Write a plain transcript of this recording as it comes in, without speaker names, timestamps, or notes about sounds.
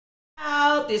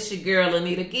This your girl,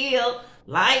 Anita Gill.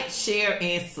 Like, share,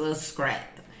 and subscribe.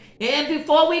 And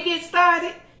before we get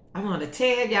started, I want to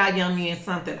tell y'all young men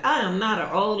something. I am not an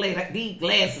old lady. These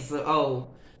glasses are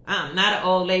old. I'm not an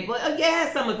old lady, but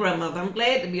yes, I'm a grandmother. I'm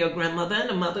glad to be a grandmother and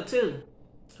a mother too.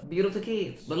 Beautiful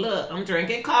kids. But look, I'm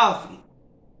drinking coffee.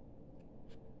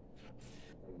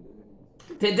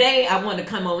 Today, I want to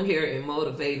come on here and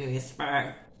motivate and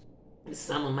inspire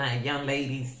some of my young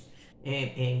ladies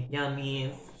and young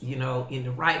men, you know, in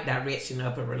the right direction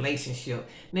of a relationship.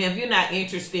 Now, if you're not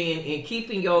interested in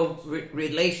keeping your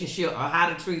relationship or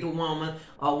how to treat a woman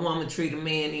or a woman treat a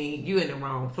man, you're in the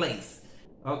wrong place.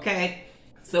 Okay?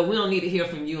 So we don't need to hear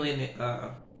from you in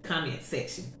the comment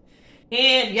section.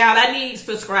 And y'all, I need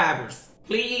subscribers.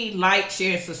 Please like,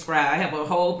 share, and subscribe. I have a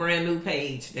whole brand new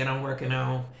page that I'm working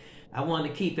on. I want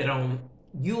to keep it on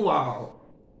you all.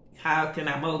 How can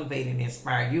I motivate and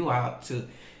inspire you all to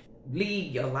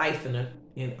lead your life in a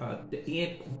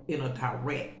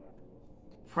direct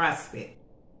prospect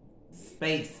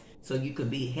space so you can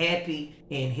be happy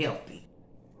and healthy?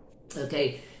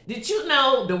 Okay. Did you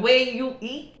know the way you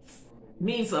eat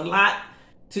means a lot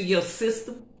to your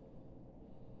system?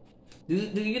 Do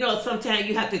you know sometimes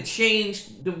you have to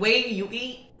change the way you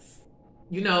eat?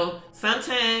 You know,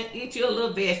 sometimes eat you a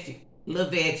little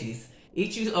veggies.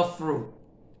 Eat you a fruit.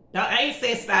 Now, I ain't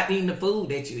said stop eating the food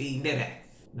that you eat, did I?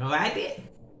 No, I didn't.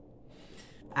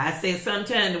 I said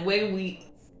sometimes the way we,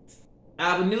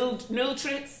 our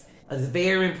nutrients is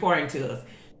very important to us.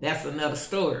 That's another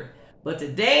story. But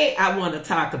today I want to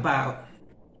talk about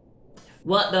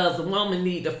what does a woman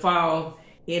need to fall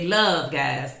in love,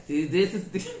 guys. This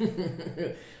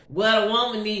is what a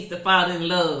woman needs to fall in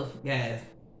love, guys.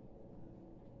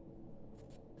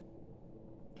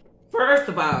 First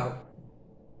of all,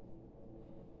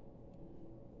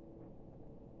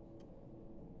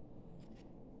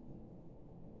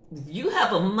 if you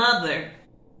have a mother,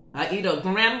 or either a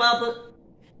grandmother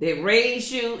that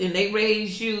raised you and they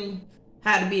raised you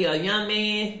how to be a young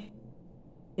man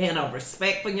and a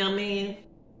respectful young man,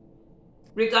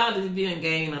 regardless if you're in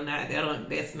game or not,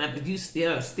 that's not, but you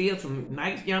still some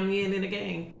nice young men in the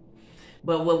game.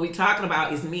 But what we're talking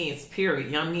about is men's period,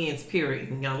 young men's period,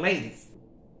 and young ladies.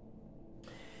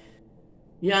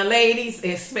 Young ladies,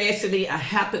 especially, I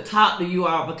have to talk to you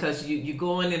all because you're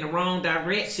going in the wrong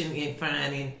direction in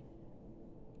finding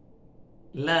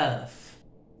love.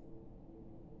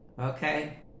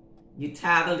 Okay? You're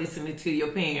tired of listening to your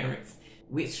parents,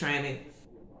 which trying to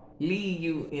lead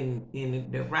you in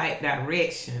the right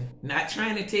direction, not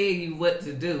trying to tell you what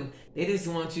to do. They just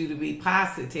want you to be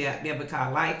positive out there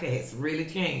because life has really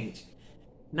changed.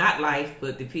 Not life,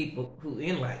 but the people who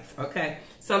in life. Okay?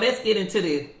 So let's get into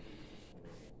this.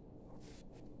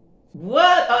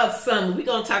 What are some, we're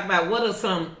going to talk about what are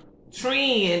some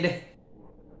trend,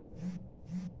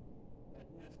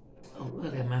 oh,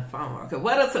 look at my phone. Okay,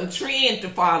 what are some trends to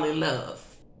fall in love?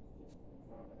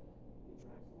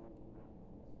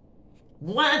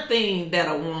 One thing that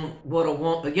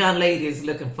a young lady is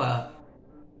looking for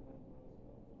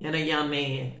in a young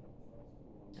man.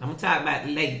 I'm going to talk about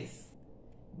the ladies.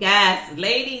 Guys,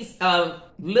 ladies are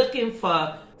looking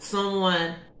for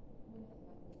someone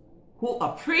who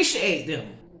appreciate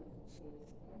them.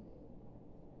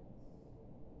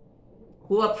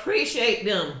 Who appreciate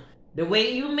them. The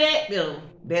way you met them,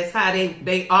 that's how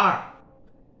they are.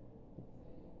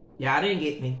 Y'all didn't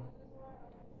get me.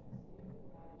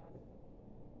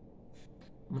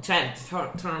 I'm trying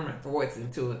to turn my voice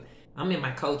into it. I'm in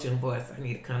my coaching voice. I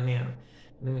need to come down.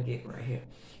 Let me get right here.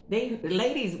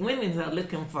 Women are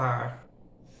looking for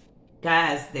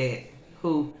guys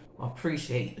who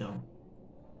appreciate them.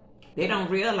 They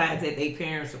don't realize that their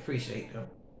parents appreciate them.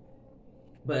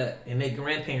 And their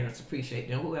grandparents appreciate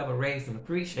them. Whoever raised them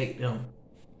appreciate them.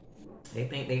 They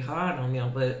think they hard on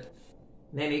them, but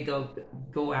then they go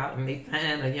out and they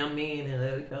find a young man and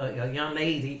a young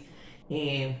lady,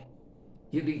 and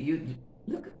you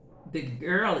look. The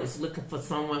girl is looking for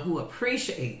someone who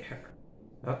appreciates her,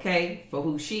 okay, for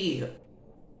who she is.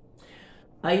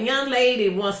 A young lady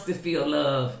wants to feel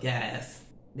loved, guys.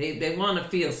 They want to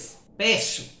feel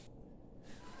special.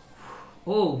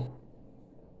 Oh,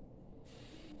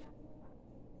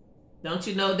 don't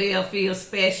you know they'll feel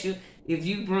special if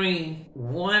you bring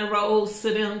one rose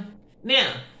to them?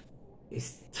 Now,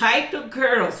 it's type of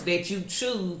girls that you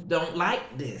choose don't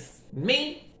like this.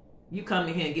 Me, you come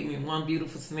in here and give me one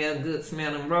beautiful good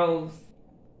smelling rose.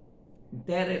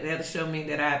 That'll show me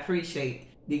that I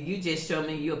appreciate. Did you just show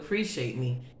me you appreciate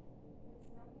me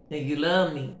and you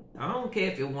love me? I don't care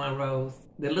if it's one rose.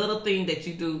 The little thing that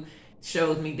you do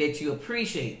shows me that you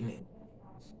appreciate me.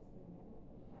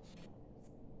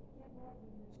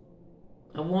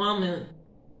 A woman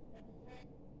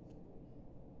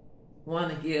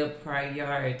want to give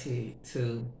priority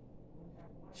to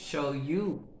show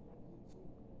you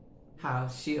how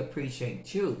she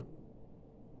appreciates you.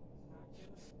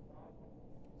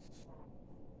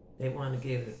 They want to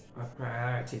give it a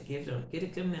priority. Give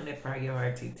them that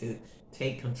priority to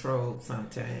take control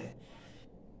sometime.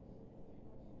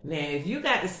 Now, if you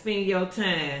got to spend your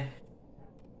time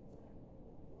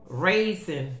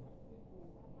raising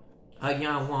a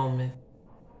young woman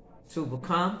to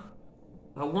become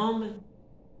a woman,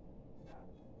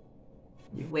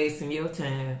 you're wasting your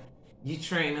time. You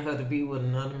training her to be with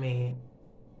another man.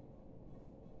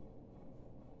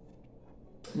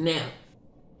 Now,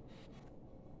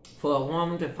 for a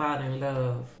woman to fall in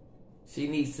love, she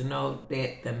needs to know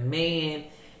that the man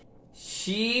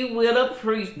she will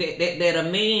appreciate, that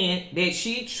a man that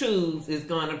she chooses is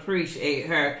going to appreciate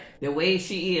her the way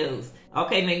she is.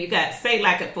 Okay, now you got, say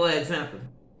like, for example,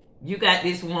 you got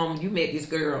this woman, you met this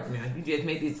girl now. You just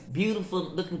met this beautiful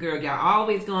looking girl. Y'all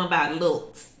always going by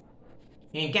looks.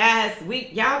 And guys,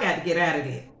 y'all got to get out of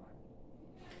that.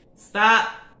 Stop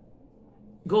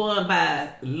going by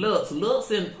looks.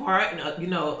 Looks in part,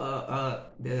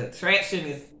 the attraction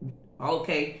is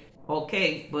okay,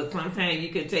 but sometimes you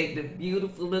can take the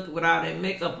beautiful look with all that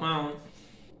makeup on,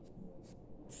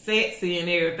 sexy and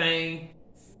everything,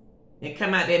 and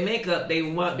come out that makeup,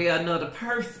 they're another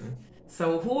person.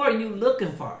 So who are you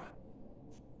looking for?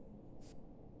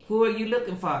 Who are you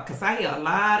looking for? Because I hear a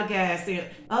lot of guys saying,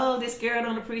 oh, this girl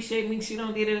don't appreciate me, she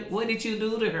don't get it. What did you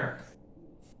do to her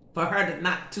for her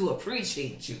not to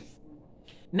appreciate you?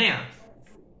 Now,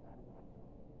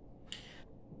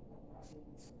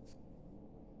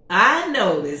 I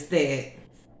noticed that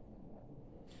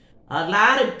a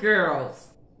lot of girls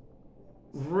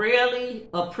really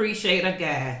appreciate a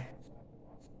guy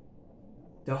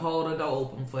to hold the door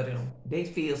open for them. They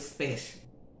feel special.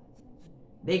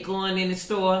 They going in the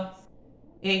store,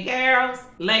 and girls,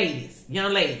 ladies,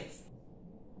 young ladies,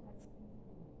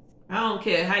 I don't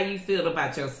care how you feel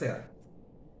about yourself.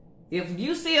 If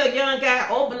you see a young guy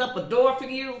open up a door for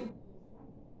you,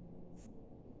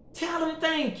 tell him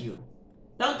thank you.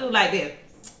 Don't do like that.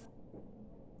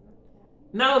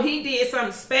 No, he did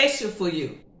something special for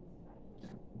you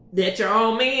that your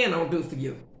own man don't do for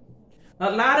you. A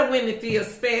lot of women feel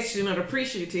special and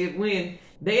appreciative when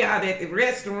they are at the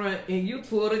restaurant and you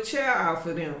pull a chair out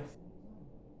for them.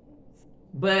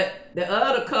 But the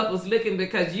other couple's looking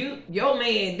because your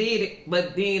man did it,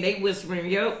 but then they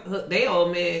whispering their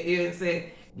old man ear and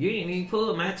say, you didn't even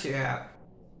pull my chair out.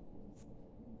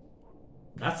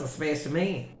 That's a special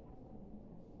man.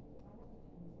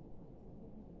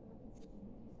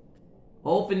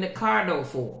 Open the car door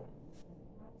for him.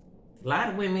 A lot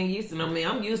of women used to know me.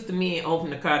 I'm used to men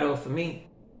open the car door for me.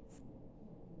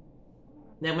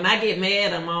 Now, when I get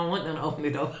mad, I don't want them to open the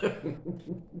door.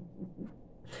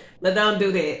 But don't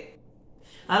do that.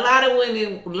 A lot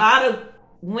of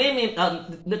women are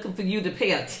looking for you to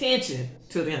pay attention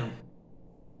to them.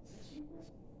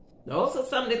 Those are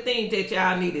some of the things that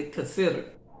y'all need to consider.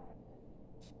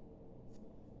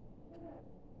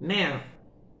 Now,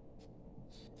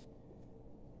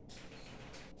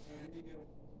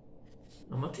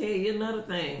 I'm going to tell you another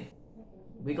thing.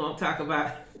 We're going to talk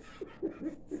about...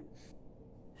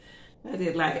 I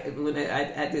just like when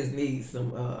I just need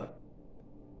some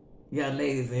young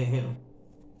ladies in him.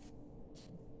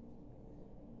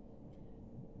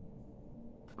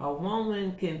 A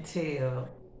woman can tell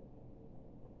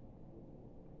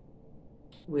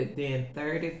within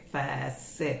 35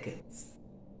 seconds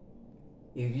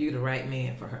if you're the right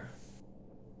man for her.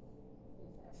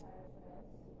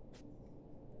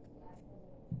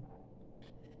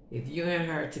 If you and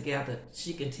her together,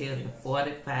 she can tell in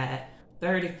 35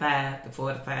 to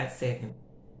 45 seconds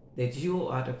that you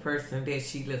are the person that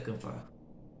she looking for.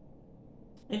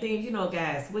 And then,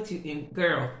 guys,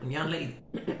 girl, young lady,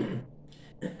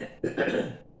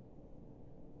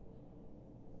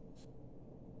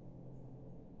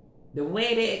 the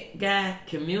way that guy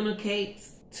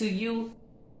communicates to you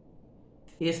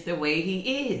is the way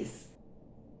he is.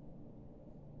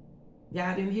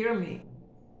 Y'all didn't hear me.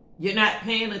 You're not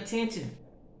paying attention.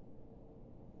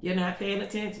 You're not paying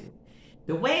attention.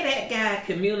 The way that guy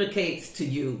communicates to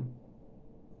you,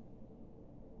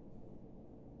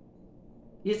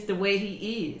 it's the way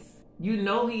he is. You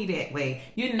know he that way.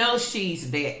 You know she's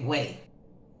that way.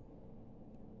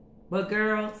 But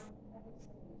girls,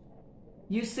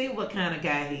 you see what kind of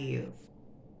guy he is.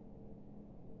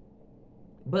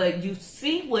 But you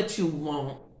see what you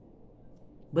want,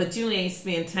 but you ain't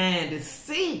spend time to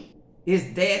see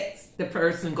is that the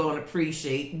person going to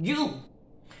appreciate you.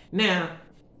 Now,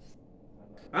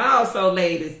 Also,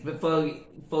 ladies, before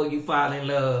you fall in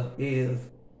love is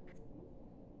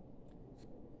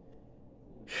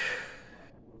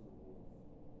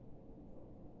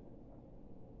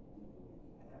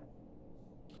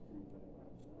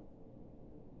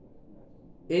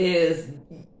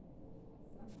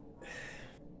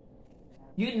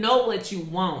you know what you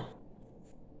want.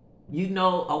 You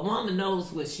know, a woman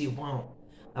knows what she wants.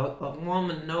 A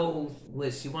woman knows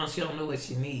what she wants. She don't know what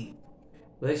she needs,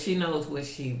 but she knows what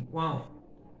she wants.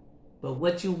 But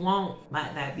what you want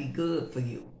might not be good for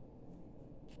you.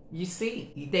 You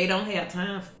see, they don't have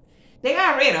time. They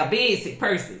already a busy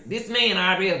person. This man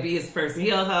already a busy person. He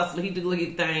a hustler. He do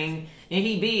his thing, and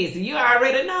he busy. You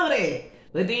already know that.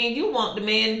 But then you want the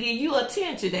man to give you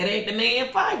attention. That ain't the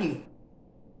man for you.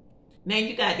 Now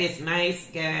you got this nice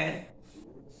guy,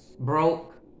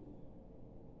 broke.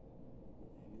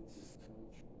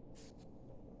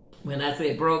 When I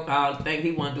say broke, all the thing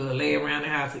he want to do is lay around the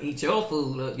house and eat your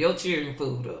food up, your children's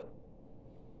food up.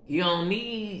 You don't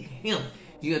need him.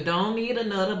 You don't need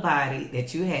another body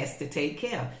that you has to take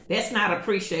care of. That's not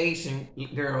appreciation,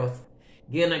 girls.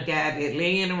 Getting a guy that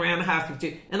laying around the house with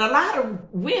you. And a lot of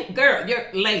women,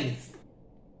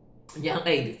 young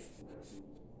ladies,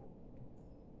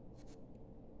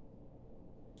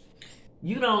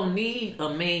 you don't need a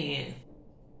man.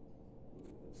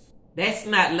 That's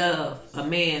not love. A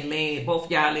man laying, both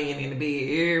y'all laying in the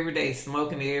bed every day,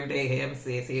 smoking every day, having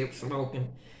sex, smoking,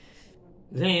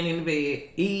 laying in the bed,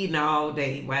 eating all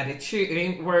day while the children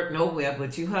ain't work nowhere,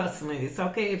 but you hustling. It's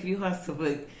okay if you hustle,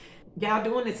 but y'all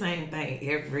doing the same thing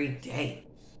every day.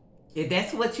 If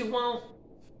that's what you want,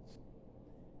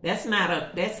 that's not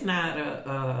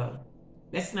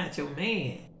your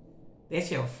man.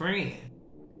 That's your friend.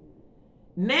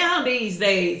 Now these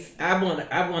days, I want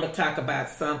to talk about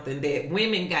something that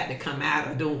women got to come out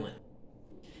of doing.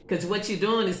 Because what you're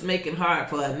doing is making hard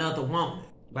for another woman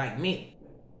like me.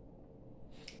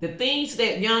 The things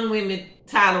that young women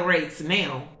tolerates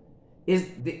now is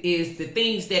the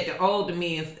things that the older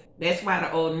men. That's why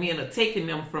the older men are taking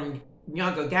them from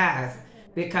younger guys,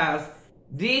 because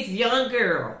this young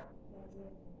girl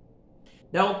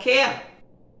don't care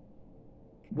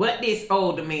what this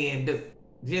older man do.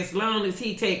 Just long as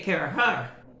he take care of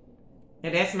her.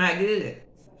 And that's not good.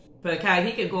 Because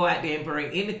he can go out there and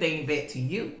bring anything back to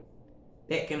you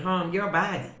that can harm your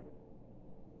body.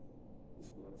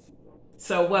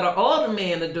 So what an older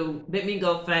man will do, let me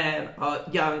go find a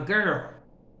young girl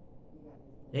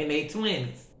in their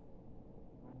 20s.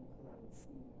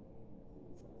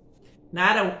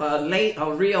 Not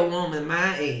a real woman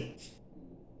my age.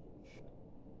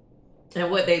 And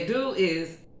what they do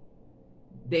is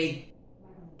they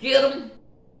get them.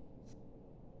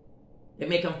 They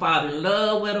make them fall in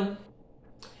love with them.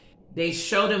 They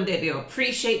show them that they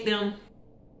appreciate them.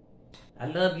 I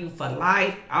love you for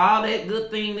life. All that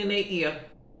good thing in their ear.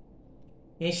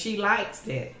 And she likes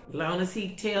that. As long as he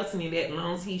tells me that, as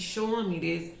long as he's showing me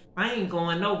this, I ain't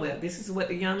going nowhere. This is what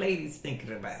the young lady's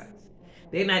thinking about.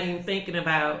 They're not even thinking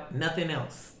about nothing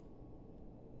else.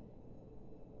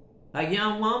 A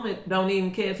young woman don't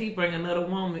even care if he bring another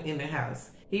woman in the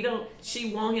house.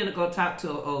 She want him to go talk to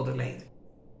an older lady.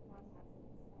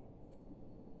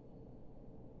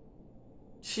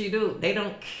 She do. They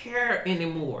don't care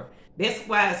anymore. That's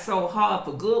why it's so hard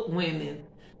for good women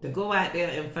to go out there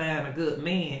and find a good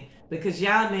man, because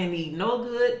y'all may need no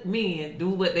good men do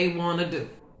what they want to do.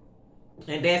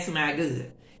 And that's not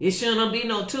good. It shouldn't be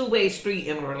no two-way street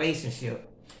in a relationship,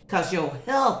 because your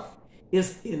health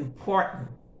is important.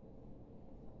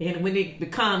 And when it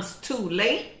becomes too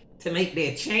late to make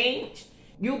that change,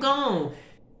 you gone.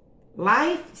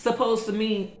 Life supposed to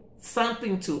mean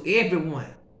something to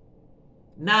everyone.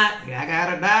 Not, I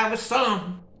gotta die with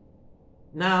something.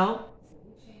 No.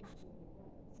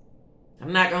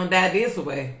 I'm not gonna die this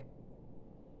way.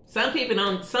 Some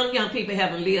young people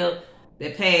haven't lived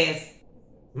that past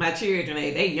my children.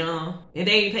 They young. And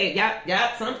they ain't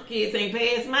y'all, some kids ain't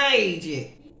past my age yet.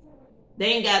 They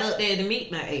ain't got up there to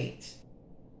meet my age.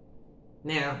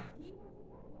 Now,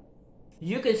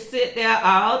 you could sit there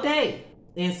all day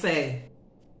and say,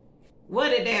 what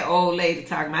did that old lady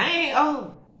talk about? I ain't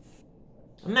old.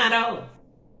 I'm not old.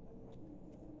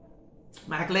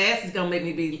 My glasses gonna make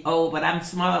me be old, but I'm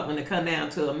smart when it come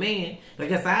down to a man.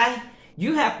 Because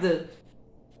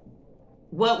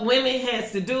what women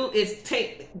has to do is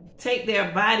take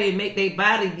their body and make their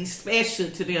body be special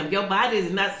to them. Your body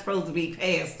is not supposed to be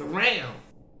passed around.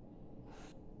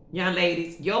 Young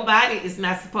ladies, your body is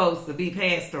not supposed to be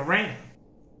passed around.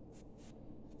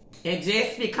 And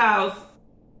just because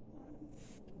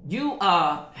you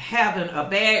are having a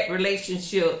bad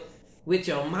relationship with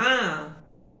your mom,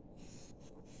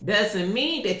 doesn't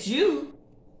mean that you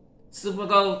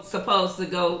supposed to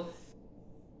go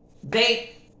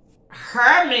date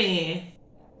her man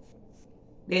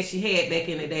that she had back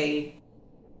in the day,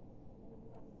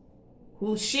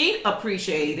 who she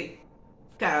appreciated,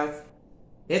 because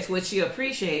that's what she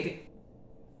appreciated.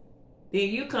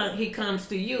 Then he comes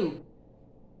to you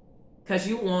because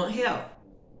you want help.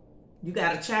 You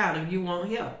got a child and you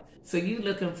want help. So you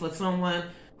looking for someone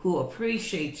who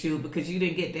appreciates you because you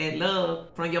didn't get that love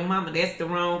from your mama. That's the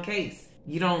wrong case.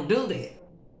 You don't do that.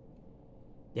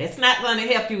 That's not going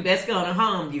to help you. That's going to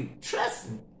harm you.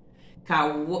 Trust me.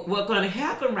 Because what's going to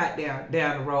happen right there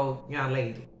down the road, young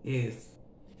lady, is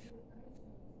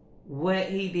what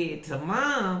he did to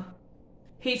mom,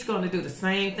 he's going to do the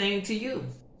same thing to you.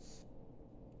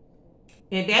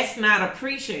 And that's not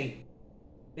appreciate.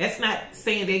 That's not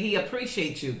saying that he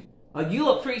appreciates you. Or you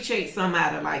appreciate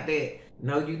somebody like that.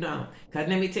 No, you don't. Because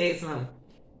let me tell you something.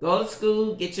 Go to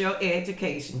school, get your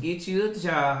education, get you a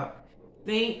job,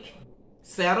 think,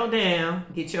 settle down,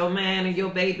 get your mind and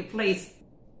your baby place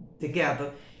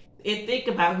together, and think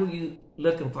about who you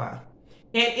looking for.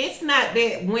 And it's not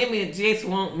that women just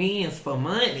want men for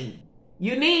money.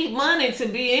 You need money to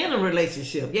be in a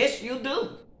relationship. Yes, you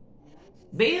do.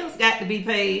 Bills got to be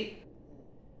paid.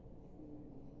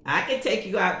 I can take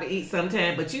you out to eat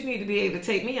sometime, but you need to be able to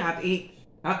take me out to eat.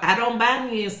 I don't buy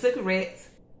me in cigarettes.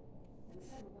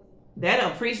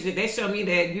 That appreciate. That show me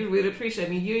that you really appreciate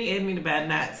me. You ain't asked me to buy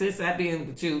not since I've been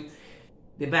with you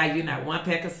to buy you not one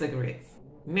pack of cigarettes.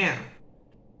 Now,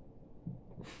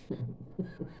 woo.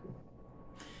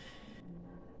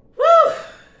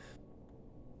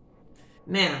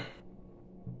 Now,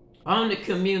 on the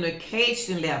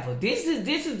communication level, this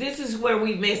is where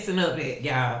we messing up at,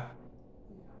 y'all.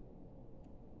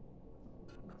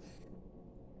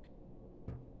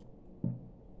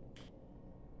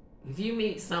 If you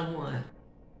meet someone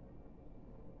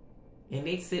and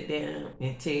they sit down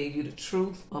and tell you the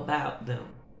truth about them,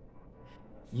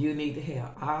 you need to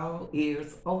have all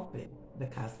ears open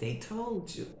because they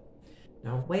told you.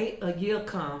 Now wait a year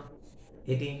come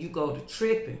and then you go to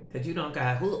tripping because you don't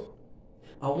got hooked.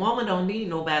 A woman don't need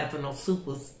nobody for no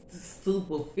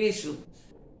superficial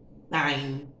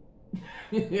thing.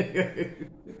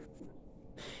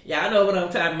 Y'all know what I'm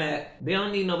talking about. They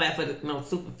don't need nobody for no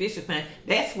superficial thing.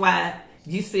 That's why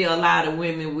you see a lot of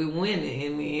women with women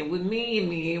and men with men,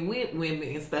 men with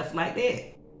women and stuff like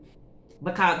that.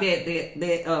 Because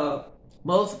that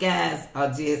most guys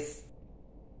are just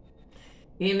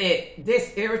in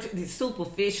this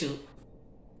superficial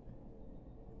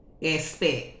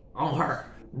aspect on her.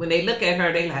 When they look at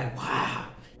her, they like, wow,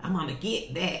 I'm gonna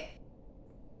get that.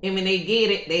 And when they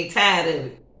get it, they tired of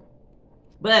it.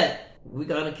 But we're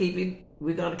gonna keep it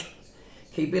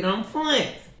on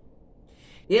point.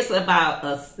 It's about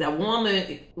a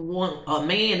woman, a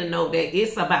man to know that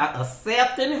it's about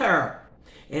accepting her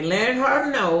and letting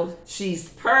her know she's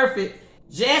perfect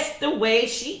just the way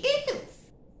she is.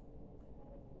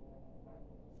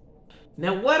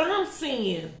 Now, what I'm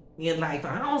seeing in life,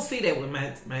 I don't see that with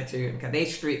my children because they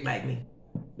strict like me.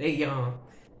 They young.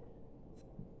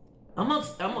 I'm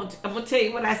gonna tell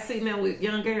you what I see now with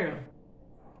young girls.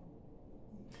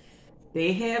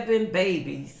 They having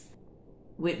babies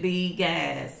with these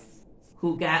guys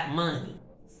who got money,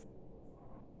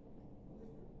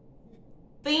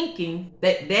 thinking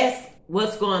that that's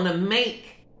what's going to make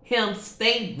him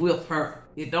stay with her.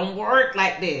 It don't work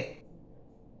like that.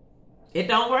 It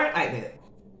don't work like that.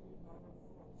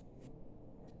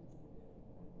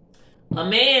 A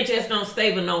man just don't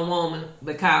stay with no woman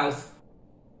because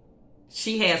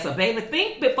she has a baby.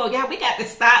 Think before, y'all, we got to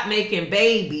stop making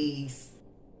babies.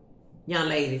 Young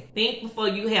lady, think before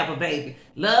you have a baby.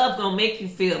 Love gonna make you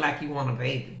feel like you want a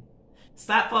baby.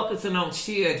 Stop focusing on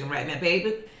children right now,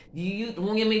 baby.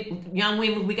 Young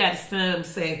women, we got to stand up and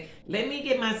say, let me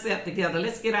get myself together.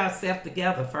 Let's get ourselves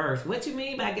together first. What you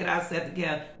mean by get ourselves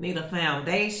together? Need a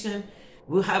foundation.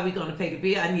 Well, how we gonna pay the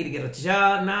bill? I need to get a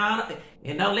job now.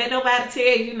 And don't let nobody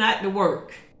tell you not to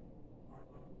work.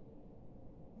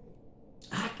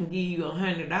 I can give you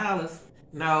 $100.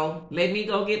 No, let me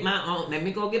go get my own. Let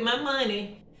me go get my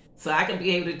money so I can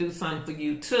be able to do something for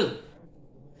you too.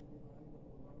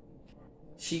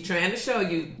 She trying to show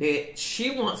you that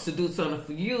she wants to do something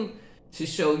for you to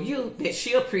show you that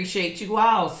she appreciates you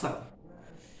also.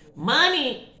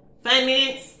 Money,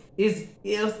 finance is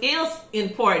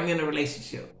important in a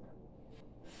relationship.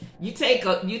 You take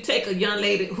a young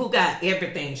lady who got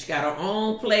everything. She got her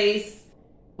own place,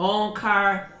 own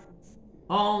car,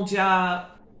 own job.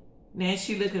 Now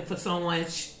she looking for someone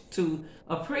to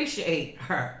appreciate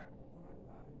her.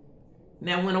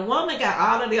 Now when a woman got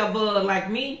all of the above like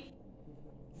me,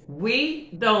 We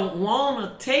don't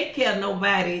want to take care of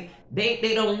nobody.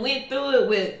 They don't went through it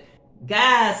with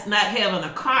guys not having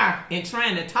a car and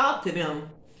trying to talk to them.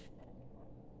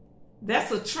 That's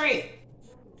a trick.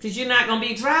 Because you're not going to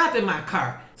be driving my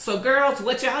car. So girls,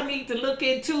 what y'all need to look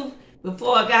into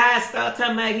before a guy start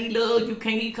talking about he love you,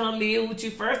 can he come live with you?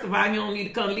 First of all, he don't need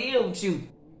to come live with you.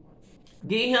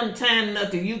 Give him time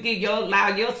enough to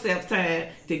allow yourself time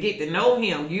to get to know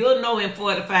him. You'll know in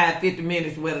 45, 50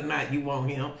 minutes whether or not you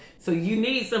want him. So you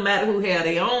need somebody who have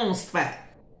their own spot.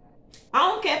 I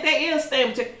don't care if they is staying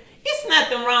with you. It's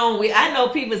nothing wrong with, I know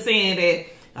people saying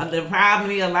that the problem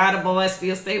is a lot of boys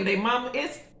still stay with their mama.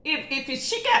 It's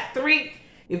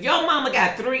if your mama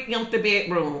got 3 empty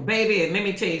bedrooms, baby, and let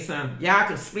me tell you something, y'all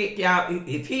can split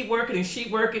if he working and she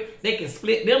working, they can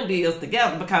split them bills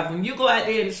together. Because when you go out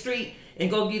there in the street and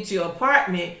go get your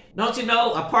apartment, don't you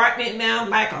know apartment now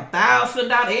like $1,000?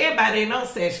 Everybody ain't no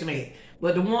Section 8.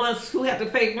 But the ones who have to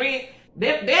pay rent,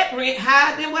 that rent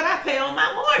higher than what I pay on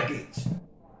my mortgage.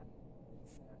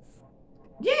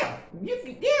 Yeah,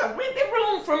 rent the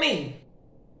room for me.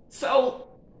 So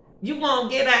you won't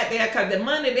get out there because the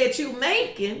money that you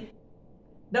making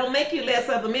don't make you less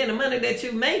of a man. The money that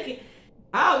you making,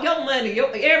 all your money,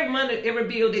 every money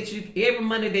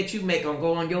that you make gonna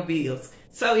go on your bills.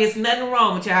 So it's nothing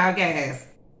wrong with y'all guys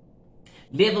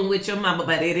living with your mama,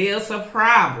 but it is a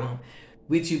problem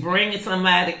with you bringing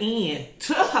somebody in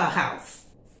to her house.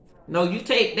 No, you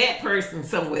take that person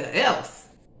somewhere else.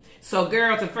 So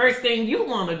girls, the first thing you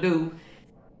want to do,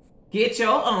 get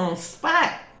your own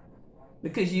spot.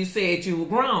 Because you said you were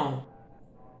grown.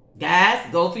 Guys,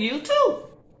 go for you too.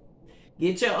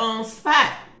 Get your own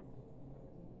spot.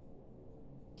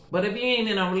 But if you ain't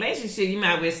in a relationship, you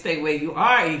might well stay where you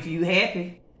are. If you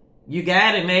happy, you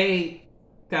got it made.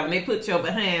 Because when they put your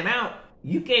behind out,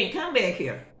 you can't come back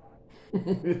here.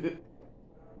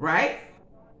 Right?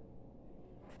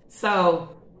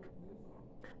 So,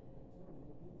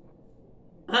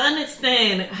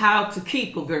 understand how to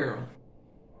keep a girl.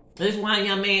 This one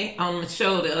young man on the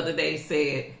show the other day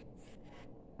said,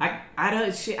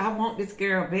 I want this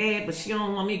girl bad, but she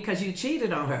don't want me because you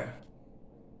cheated on her.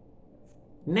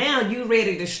 Now you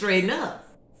ready to straighten up.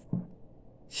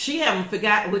 She haven't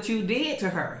forgot what you did to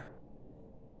her.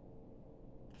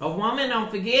 A woman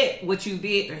don't forget what you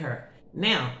did to her.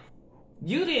 Now,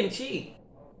 you didn't cheat,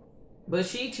 but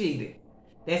she cheated.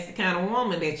 That's the kind of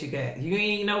woman that you got. You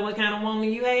ain't know what kind of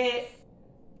woman you had?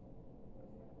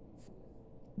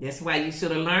 That's why you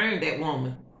should have learned that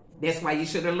woman. That's why you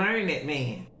should have learned that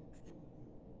man.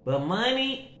 But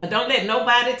money, don't let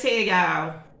nobody tell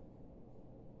y'all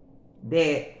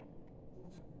that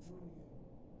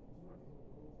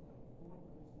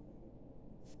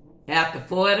after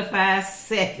 45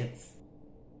 seconds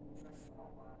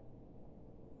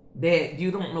that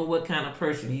you don't know what kind of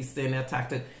person you sitting there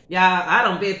talking to. Y'all, I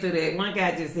done been through that. One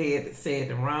guy just said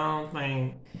the wrong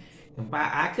thing.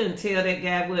 I couldn't tell that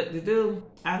guy what to do.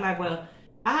 I was like, well,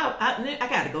 I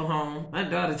got to go home. My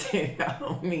daughter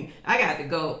told me I got to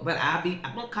go, but I'm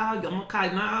gonna call you. No,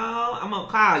 I'm gonna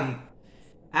call you.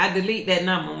 I delete that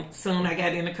number soon I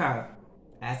got in the car.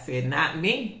 I said, not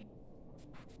me.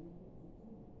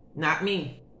 Not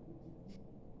me.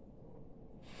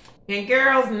 And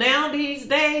girls, now these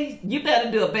days, you better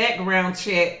do a background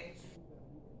check.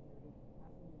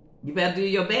 You better do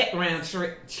your background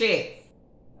check.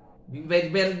 You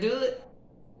better do it.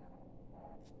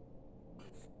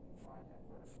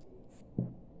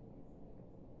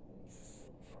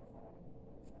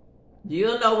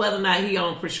 You'll know whether or not he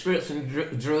on prescription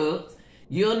drugs.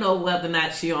 You'll know whether or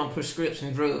not she on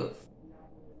prescription drugs.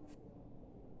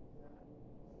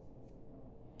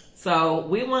 So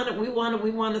we want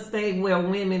to stay where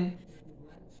women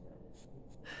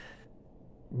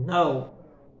know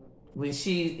when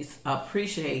she is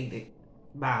appreciated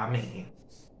by a man.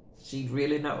 She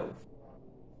really knows.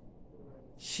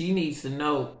 She needs to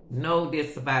know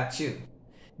this about you.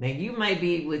 Now you may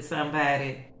be with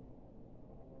somebody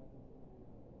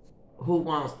who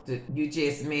wants to, you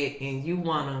just met and you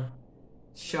want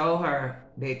to show her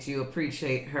that you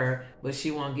appreciate her, but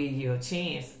she won't give you a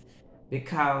chance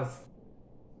because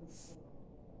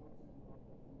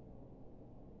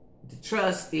the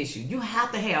trust issue. You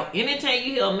have to have, anytime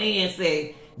you hear a man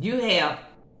say you have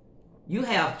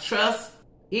trust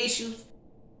issues,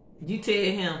 you tell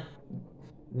him,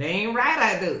 they ain't right,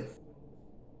 I do.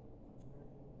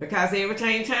 Because every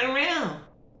time you turn around,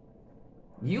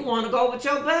 you want to go with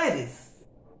your buddies.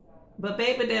 But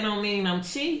baby, that don't mean I'm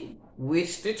cheating,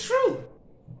 which the truth.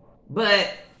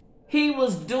 But he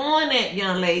was doing that,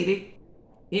 young lady,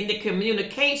 in the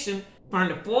communication from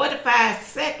the 45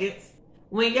 seconds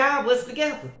when y'all was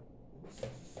together.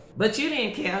 But you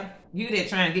didn't care. You didn't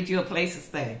try and get you a place to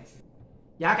stay.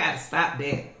 Y'all got to stop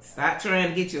that. Stop trying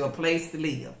to get you a place to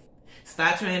live.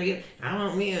 Stop trying to get, I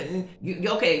don't mean,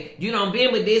 okay, you done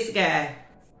been with this guy.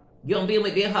 You done been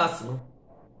with this hustler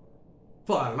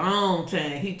for a long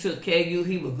time. He took care of you.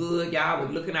 He was good. Y'all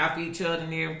was looking out for each other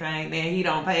and everything. Then he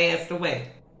done passed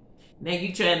away. Now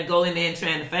you trying to go in there and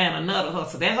trying to find another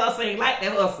hustle. That hustle ain't like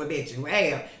that hustle that you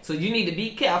have. So you need to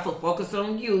be careful. Focus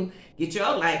on you. Get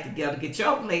your life together. Get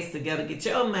your place together. Get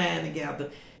your mind together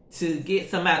to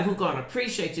get somebody who's going to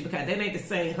appreciate you, because that ain't the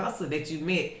same hustle that you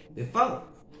met before.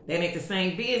 That ain't the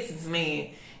same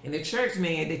businessman and the church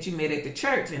man that you met at the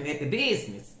church and at the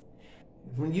business.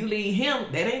 When you leave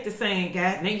him, that ain't the same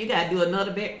guy. Now you got to do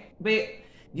another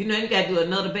you got to do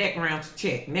another background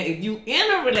check. Now if you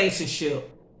in a relationship,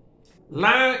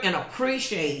 learn and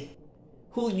appreciate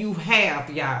who you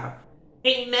have, y'all.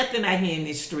 Ain't nothing out here in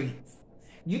these streets.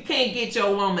 You can't get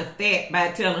your woman fat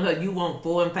by telling her you want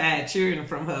 4 and 5 children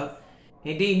from her,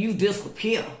 and then you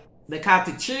disappear because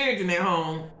the children at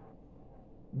home.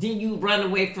 Then you run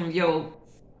away from your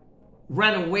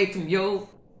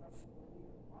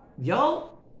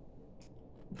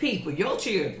people, your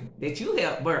children that you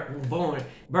helped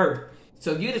birth.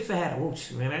 So you decide, oh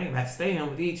man, I ain't about to stay home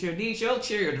with these your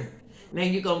children. Now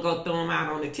you're gonna go throw them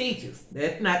out on the teachers.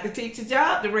 That's not the teacher's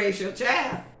job to raise your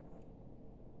child.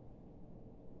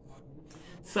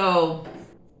 So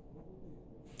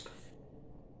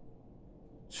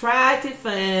try to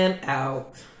find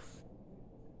out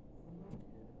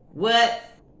what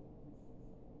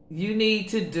you need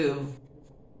to do,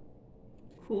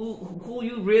 who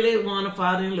you really want to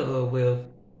fall in love with.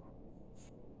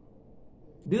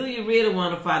 Do you really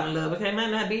want to fall in love? Okay, it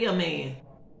might not be a man.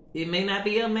 It may not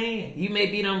be a man. You may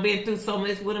be done been through so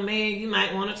much with a man, you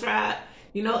might want to try,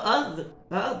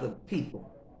 other people.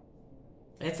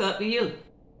 That's up to you.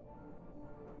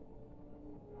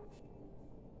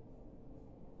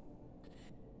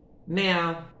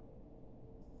 Now,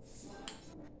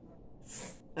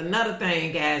 another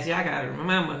thing, guys, y'all gotta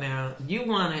remember now. You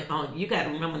gotta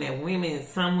remember that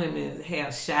some women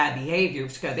have shy behavior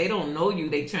because they don't know you.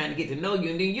 They trying to get to know you,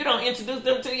 and then you don't introduce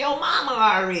them to your mama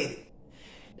already.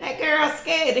 That girl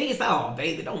scared. He said, "Oh,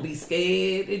 baby, don't be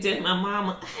scared. It's just my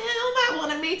mama." I don't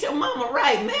want to meet your mama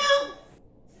right now.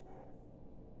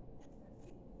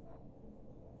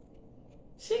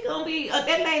 She gonna be that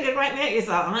lady right now is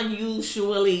an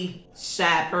unusually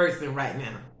shy person right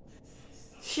now.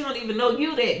 She don't even know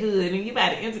you that good, and you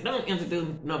about to don't introduce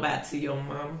nobody to your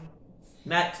mama.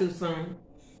 Not too soon.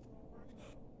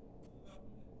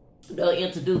 Don't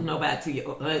introduce nobody to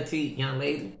your auntie, young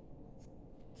lady.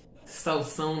 So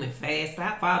soon and fast.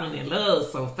 Stop falling in love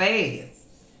so fast.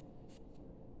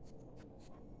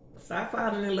 Stop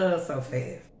falling in love so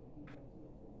fast.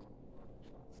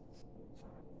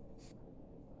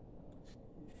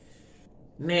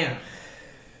 Now,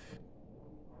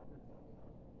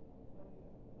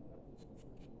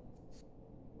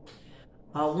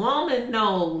 a woman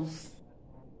knows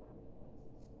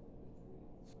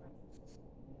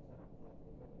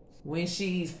when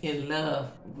she's in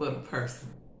love with a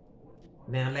person.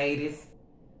 Now, ladies,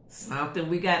 something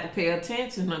we got to pay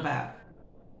attention about.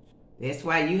 That's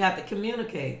why you have to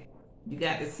communicate. You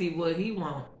got to see what he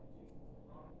wants.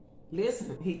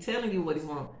 Listen, he telling you what he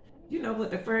wants. You know what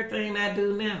the first thing I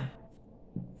do now?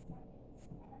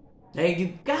 And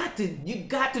you got to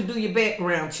do your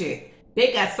background check.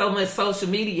 They got so much social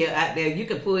media out there. You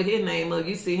can put his name up.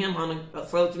 You see him on a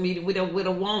social media with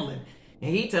a woman,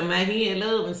 and he talking about he in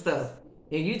love and stuff,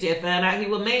 and you just found out he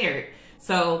was married.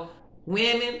 So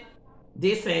women,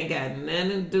 this ain't got nothing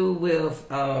to do with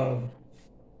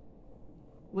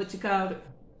what you call it,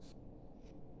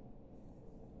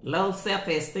 low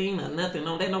self-esteem or nothing.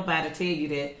 Don't let nobody tell you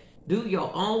that. Do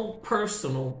your own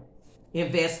personal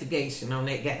investigation on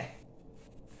that guy.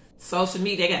 Social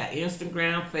media, they got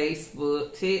Instagram,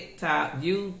 Facebook, TikTok,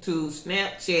 YouTube,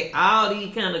 Snapchat, all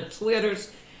these kind of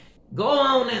Twitters. Go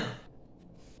on now.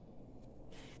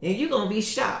 And you're going to be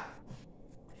shocked.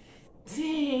 Dang,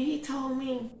 he told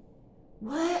me,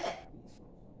 what?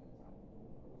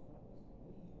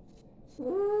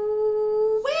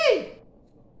 Ooh-wee.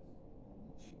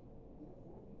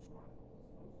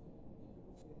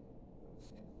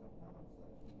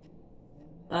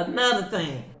 Another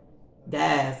thing,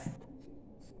 guys,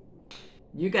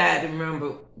 you got to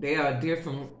remember they are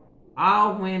different.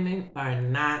 All women are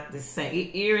not the same.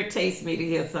 It irritates me to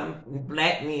hear some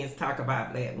black men talk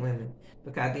about black women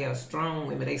because they are strong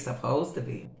women. They supposed to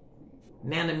be.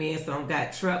 Now the men some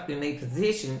got trapped in their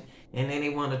position And then they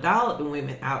want to dog the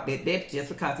women out there. That's just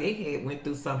because they had went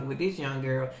through something with this young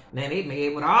girl. Now they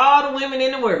mad with all the women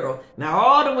in the world. Now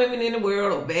all the women in the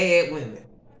world are bad women.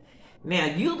 Now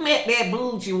you met that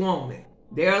bougie woman.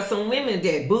 There are some women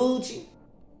that bougie.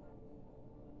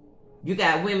 You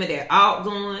got women that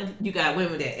outgoing. You got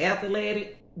women that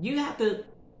athletic. You have to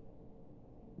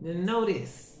know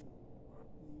this.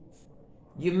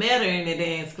 You met her in the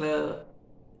dance club.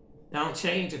 Don't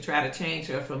change her. Try to change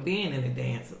her from being in the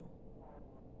dancer.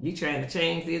 You trying to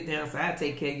change this dancer. I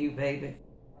take care of you, baby.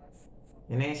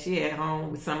 And then she at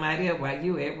home with somebody else while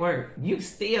you at work. You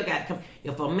still got to come.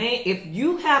 If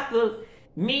you have to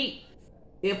meet,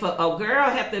 if a girl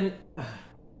have to...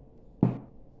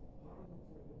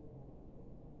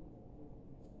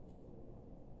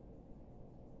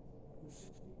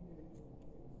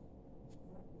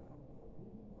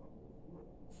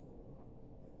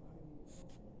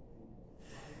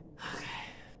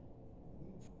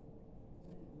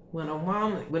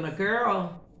 When a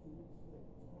girl,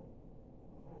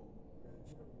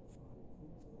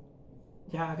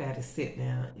 y'all got to sit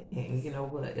down and you know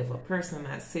what? If a person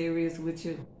not serious with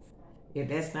you, if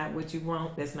that's not what you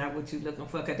want, that's not what you looking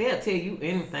for, because they'll tell you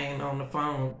anything on the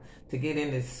phone to get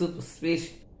in this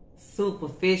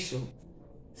superficial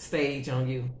stage on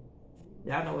you.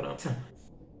 Y'all know what I'm talking about.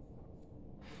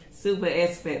 Super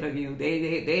aspect of you.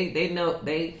 They know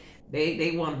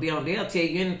they want to be on. They'll tell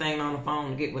you anything on the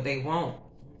phone to get what they want.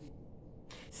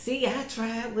 See, I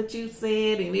tried what you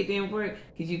said and it didn't work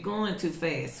because you're going too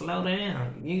fast. Slow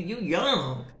down. You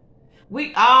young.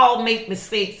 We all make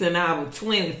mistakes in our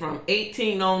 20s from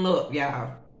 18 on up,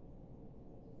 y'all.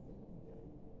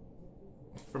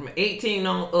 From 18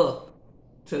 on up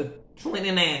to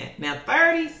 29. Now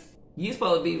 30s, you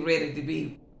supposed to be ready to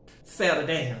be settled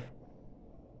down.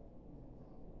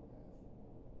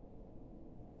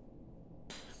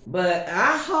 But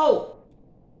I hope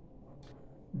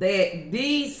that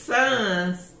these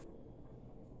signs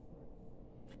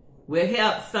will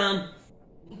help some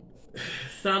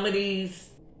of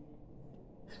these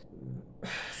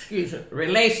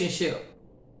relationship.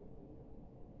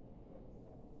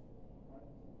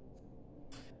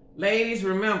 Ladies,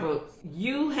 remember,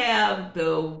 you have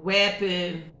the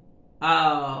weapon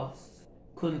of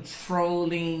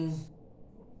controlling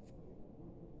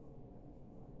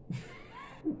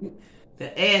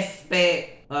the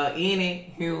aspect of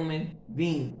any human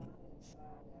being.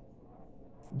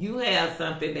 You have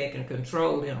something that can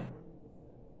control them.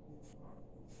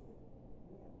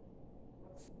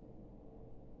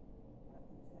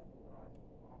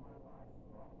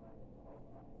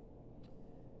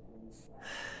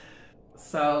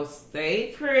 So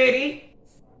stay pretty.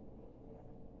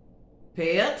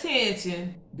 Pay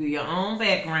attention. Do your own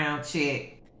background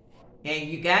check. And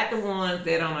you got the ones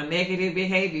that on a negative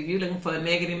behavior. If you're looking for a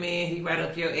negative man, he right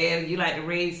up your alley. You like to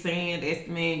raise sand, that's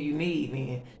the man you need,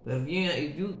 man. But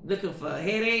if you looking for a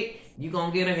headache, you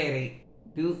gonna get a headache.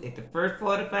 Do at the first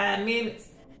 45 minutes,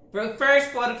 for the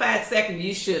first 45 seconds,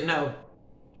 you should know,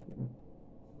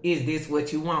 is this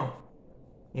what you want?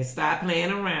 And stop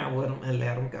playing around with them and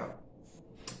let them go.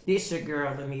 This your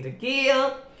girl, Anita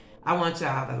Gill. I want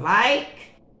y'all to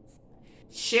like,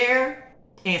 share,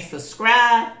 and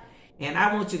subscribe. And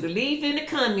I want you to leave in the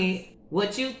comment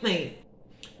what you think.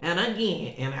 And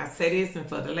again, and I say this and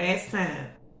for the last time,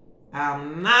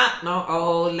 I'm not no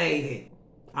old lady.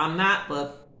 I'm not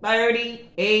but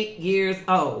 38 years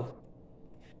old.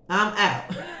 I'm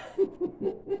out.